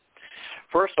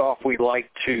first off, we'd like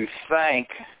to thank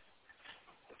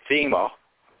FEMA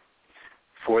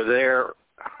for their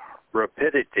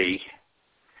rapidity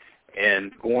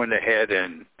in going ahead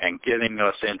and getting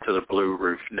us into the Blue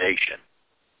Roof Nation.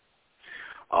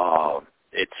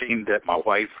 It seemed that my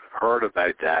wife heard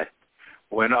about that,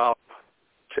 went up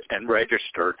and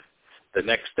registered. The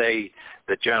next day,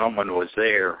 the gentleman was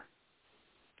there,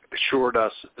 assured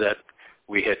us that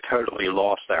we had totally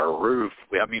lost our roof.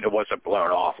 I mean, it wasn't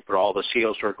blown off, but all the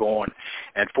seals were gone,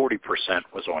 and 40%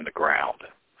 was on the ground.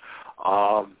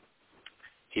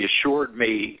 He assured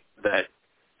me that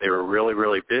they were really,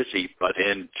 really busy, but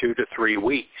in 2 to 3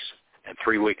 weeks, and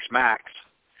 3 weeks max,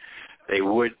 they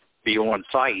would be on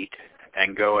site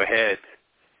and go ahead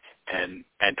and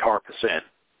tarp us in.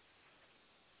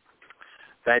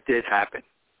 That did happen.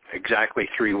 Exactly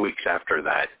 3 weeks after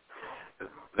that,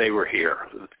 they were here.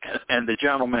 And the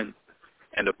gentleman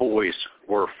and the boys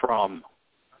were from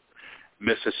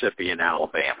Mississippi and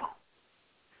Alabama.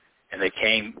 And they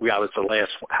came, I was the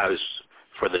last house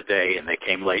for the day, and they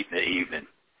came late in the evening.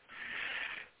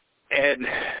 And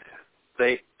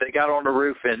they got on the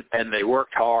roof, and they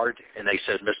worked hard, and they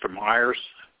said, Mr. Myers,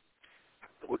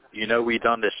 you know, we've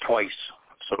done this twice,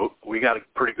 so we got a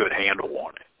pretty good handle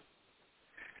on it.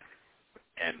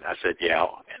 And I said, yeah.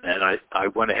 And then I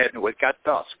went ahead, and it got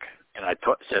dusk. And I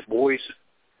said, boys,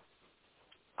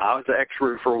 I was an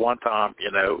ex-roofer one time,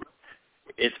 you know,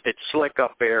 it's slick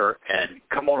up there, and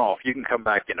come on off. You can come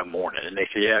back in the morning. And they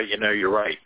said, yeah, you know, you're right.